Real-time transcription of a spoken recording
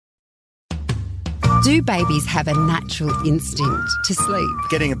Do babies have a natural instinct to sleep?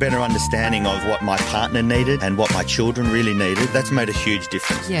 Getting a better understanding of what my partner needed and what my children really needed, that's made a huge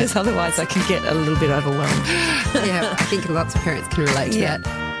difference. Yeah. Because otherwise I can get a little bit overwhelmed. Yeah, I think lots of parents can relate to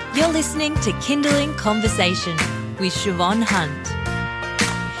that. You're listening to Kindling Conversation with Siobhan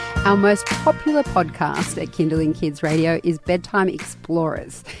Hunt. Our most popular podcast at Kindling Kids Radio is Bedtime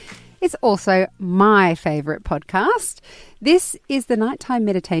Explorers. It's also my favourite podcast. This is the nighttime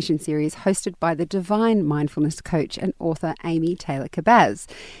meditation series hosted by the divine mindfulness coach and author Amy Taylor-Kabbaz.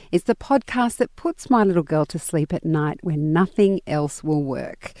 It's the podcast that puts my little girl to sleep at night when nothing else will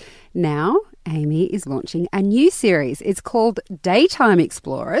work. Now, Amy is launching a new series. It's called Daytime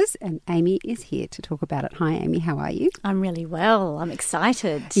Explorers, and Amy is here to talk about it. Hi, Amy. How are you? I'm really well. I'm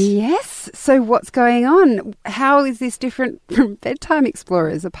excited. Yes. So what's going on? How is this different from Bedtime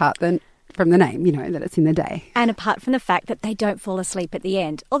Explorers apart from the name, you know, that it's in the day? And apart from the fact that they don't fall asleep at the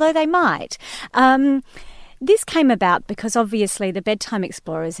end, although they might. This came about because obviously the Bedtime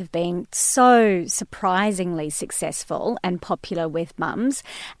Explorers have been so surprisingly successful and popular with mums.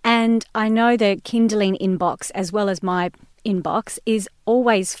 And I know the Kindling inbox, as well as my inbox, is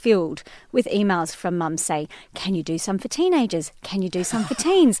always filled with emails from mums saying, can you do some for teenagers? Can you do some for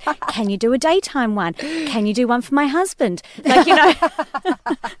teens? Can you do a daytime one? Can you do one for my husband? Like, you know,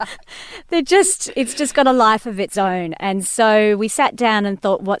 it's just got a life of its own. And so we sat down and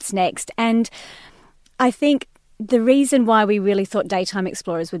thought, what's next? And I think the reason why we really thought Daytime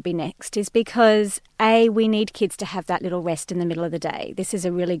Explorers would be next is because, A, we need kids to have that little rest in the middle of the day. This is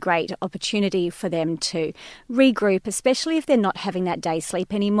a really great opportunity for them to regroup, especially if they're not having that day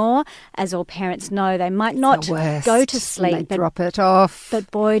sleep anymore. As all parents know, they might not go to sleep. They drop it off.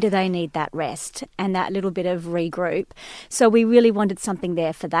 But boy, do they need that rest and that little bit of regroup. So we really wanted something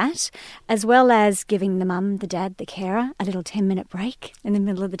there for that, as well as giving the mum, the dad, the carer a little 10-minute break in the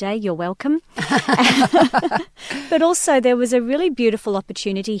middle of the day. You're welcome. But also there was a really beautiful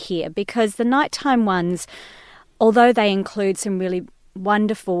opportunity here because the nighttime ones, although they include some really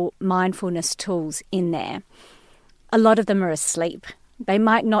wonderful mindfulness tools in there, a lot of them are asleep. They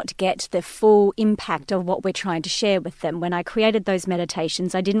might not get the full impact of what we're trying to share with them. When I created those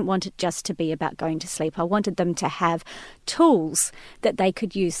meditations, I didn't want it just to be about going to sleep. I wanted them to have tools that they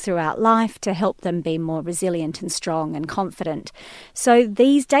could use throughout life to help them be more resilient and strong and confident. So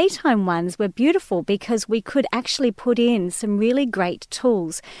these daytime ones were beautiful because we could actually put in some really great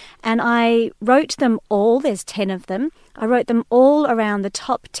tools. And I wrote them all, there's 10 of them. I wrote them all around the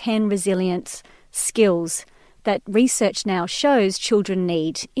top 10 resilience skills that research now shows children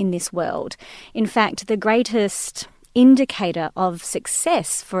need in this world. In fact, the greatest indicator of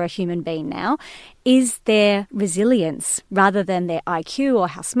success for a human being now is their resilience rather than their IQ or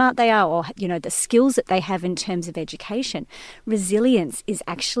how smart they are or, you know, the skills that they have in terms of education. Resilience is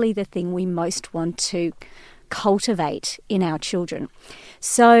actually the thing we most want to cultivate in our children.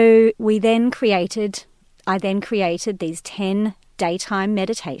 So I then created these 10 daytime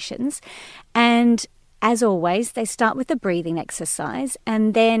meditations, and as always, they start with a breathing exercise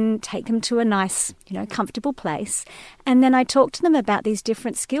and then take them to a nice, comfortable place. And then I talk to them about these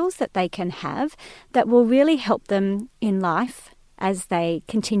different skills that they can have that will really help them in life as they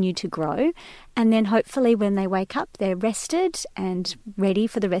continue to grow. And then hopefully when they wake up, they're rested and ready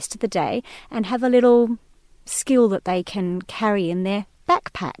for the rest of the day and have a little skill that they can carry in their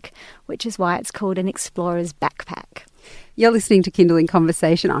backpack, which is why it's called an explorer's backpack. You're listening to Kindling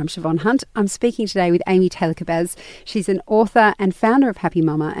Conversation. I'm Siobhan Hunt. I'm speaking today with Amy Taylor-Kabbaz. She's an author and founder of Happy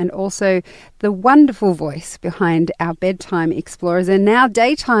Mama and also the wonderful voice behind our Bedtime Explorers and now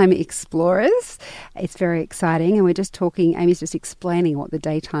Daytime Explorers. It's very exciting, and Amy's just explaining what the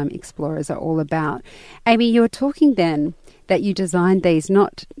Daytime Explorers are all about. Amy, you were talking then that you designed these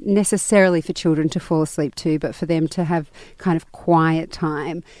not necessarily for children to fall asleep to, but for them to have kind of quiet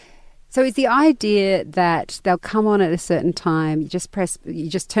time. So is the idea that they'll come on at a certain time, you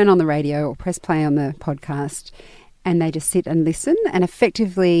just turn on the radio or press play on the podcast and they just sit and listen, and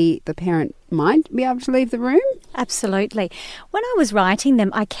effectively the parent might be able to leave the room? Absolutely. When I was writing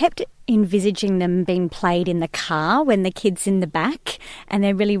them, I kept envisaging them being played in the car when the kid's in the back and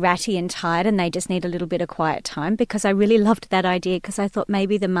they're really ratty and tired and they just need a little bit of quiet time, because I really loved that idea because I thought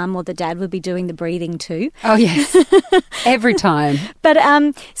maybe the mum or the dad would be doing the breathing too. Oh, yes. Every time. But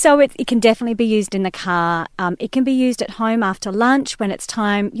so it can definitely be used in the car. It can be used at home after lunch when it's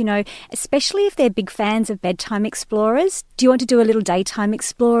time, especially if they're big fans of Bedtime Explorers. Do you want to do a little Daytime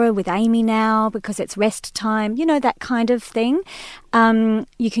Explorer with Amy now because it's rest time? That kind of thing.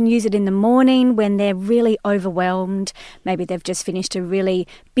 You can use it in the morning when they're really overwhelmed. Maybe they've just finished a really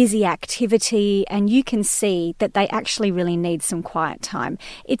busy activity and you can see that they actually really need some quiet time.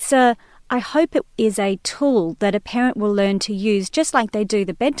 It's a I hope it is a tool that a parent will learn to use just like they do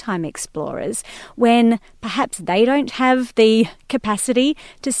the Bedtime Explorers when perhaps they don't have the capacity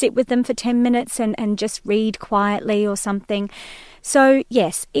to sit with them for 10 minutes and just read quietly or something. So,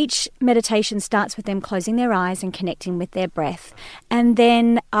 yes, each meditation starts with them closing their eyes and connecting with their breath. And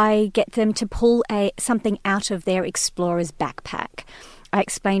then I get them to pull something out of their explorer's backpack. I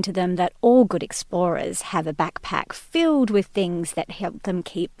explain to them that all good explorers have a backpack filled with things that help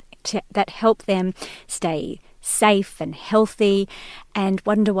them stay safe and healthy, and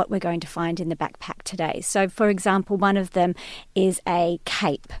wonder what we're going to find in the backpack today. So, for example, one of them is a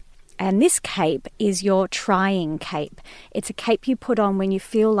cape. And this cape is your trying cape. It's a cape you put on when you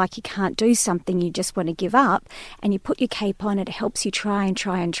feel like you can't do something, you just want to give up, and you put your cape on, it helps you try and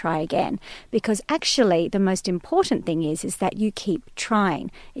try and try again. Because actually the most important thing is that you keep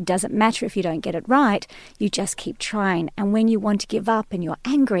trying. It doesn't matter if you don't get it right, you just keep trying. And when you want to give up and you're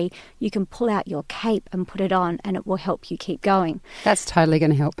angry, you can pull out your cape and put it on, and it will help you keep going. That's totally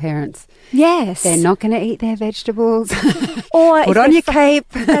going to help parents. Yes. They're not going to eat their vegetables. Or put on your cape.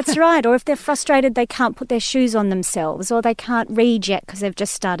 That's right. Or if they're frustrated, they can't put their shoes on themselves, or they can't read yet because they've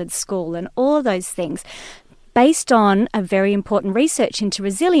just started school, and all of those things. Based on a very important research into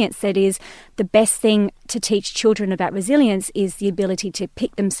resilience, that is, the best thing to teach children about resilience is the ability to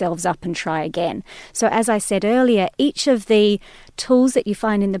pick themselves up and try again. So as I said earlier, each of the tools that you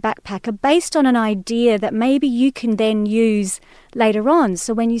find in the backpack are based on an idea that maybe you can then use later on.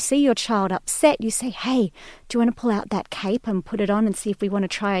 So when you see your child upset, you say, hey, do you want to pull out that cape and put it on and see if we want to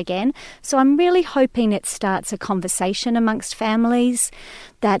try again? So I'm really hoping it starts a conversation amongst families,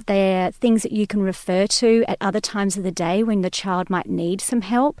 that there are things that you can refer to at other times of the day when the child might need some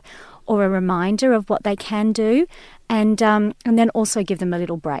help, or a reminder of what they can do, and then also give them a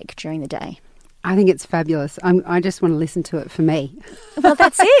little break during the day. I think it's fabulous. I just want to listen to it for me. Well,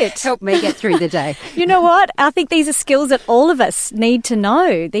 that's it. Help me get through the day. You know what? I think these are skills that all of us need to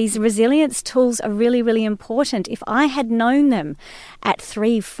know. These resilience tools are really, really important. If I had known them at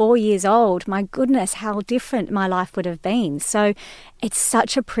 3-4 years old, my goodness, how different my life would have been. So it's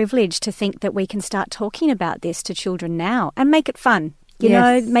such a privilege to think that we can start talking about this to children now and make it fun. You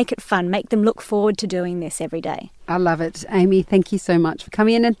know, make it fun. Make them look forward to doing this every day. I love it. Amy, thank you so much for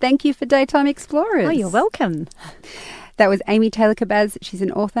coming in, and thank you for Daytime Explorers. Oh, you're welcome. That was Amy Taylor-Kabbaz. She's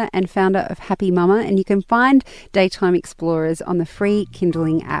an author and founder of Happy Mama, and you can find Daytime Explorers on the free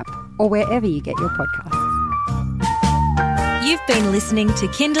Kindling app or wherever you get your podcasts. You've been listening to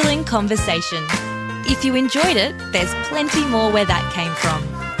Kindling Conversation. If you enjoyed it, there's plenty more where that came from.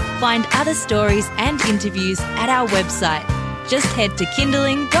 Find other stories and interviews at our website. Just head to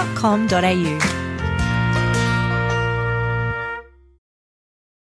kindling.com.au.